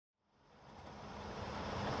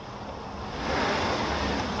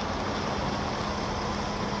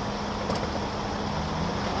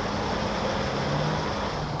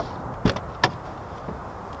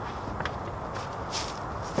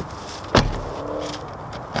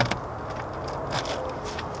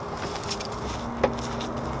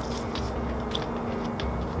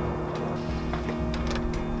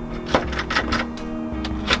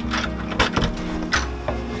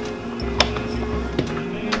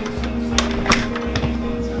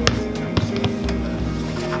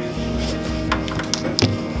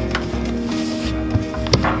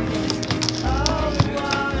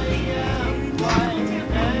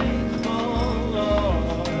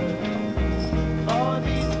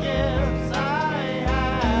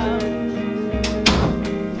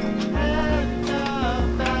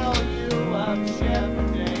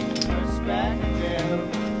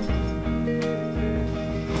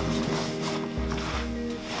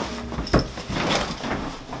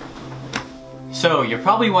So you're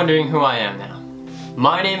probably wondering who I am now.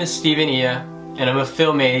 My name is Steven Ia, and I'm a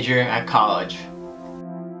film major at college.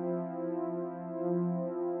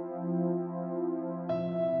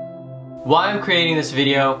 Why I'm creating this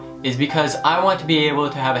video is because I want to be able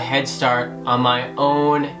to have a head start on my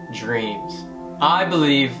own dreams. I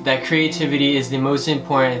believe that creativity is the most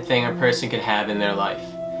important thing a person could have in their life.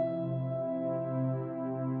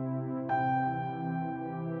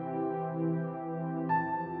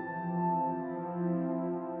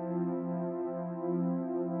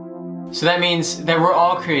 So that means that we're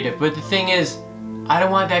all creative, but the thing is, I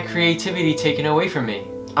don't want that creativity taken away from me.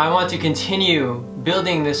 I want to continue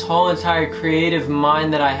building this whole entire creative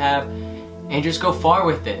mind that I have and just go far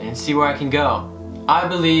with it and see where I can go. I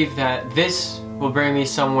believe that this will bring me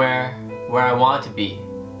somewhere where I want to be.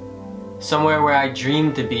 Somewhere where I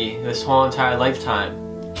dreamed to be this whole entire lifetime.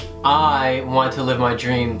 I want to live my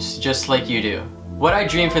dreams just like you do. What I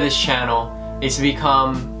dream for this channel is to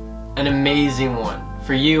become an amazing one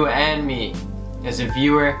for you and me as a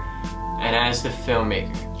viewer and as the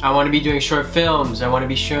filmmaker. I want to be doing short films. I want to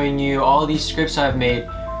be showing you all these scripts I've made.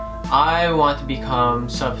 I want to become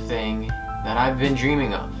something that I've been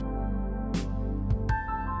dreaming of.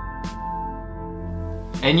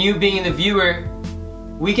 And you being the viewer,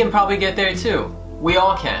 we can probably get there too. We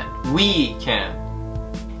all can. We can.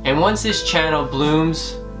 And once this channel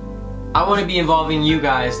blooms, I want to be involving you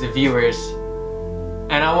guys, the viewers,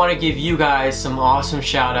 and I want to give you guys some awesome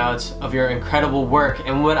shout outs of your incredible work.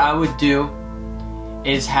 And what I would do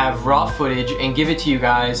is have raw footage and give it to you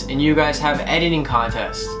guys, and you guys have editing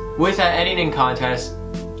contests. With that editing contest,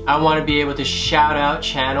 I want to be able to shout out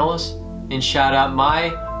channels and shout out my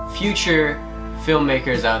future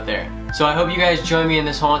filmmakers out there. So I hope you guys join me in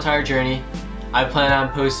this whole entire journey. I plan on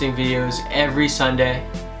posting videos every Sunday,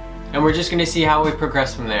 and we're just gonna see how we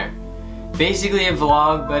progress from there. Basically a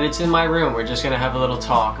vlog, but it's in my room. We're just gonna have a little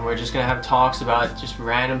talk, and we're just gonna have talks about just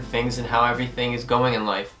random things and how everything is going in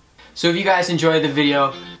life. So if you guys enjoyed the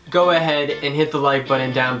video, go ahead and hit the like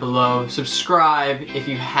button down below. Subscribe if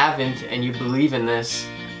you haven't and you believe in this.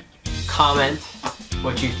 Comment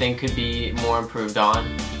what you think could be more improved on.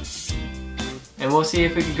 And we'll see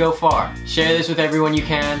if we could go far. Share this with everyone you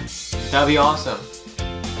can. That would be awesome.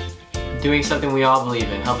 Doing something we all believe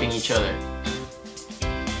in, helping each other.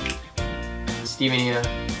 Steven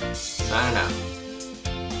Ia, signing out.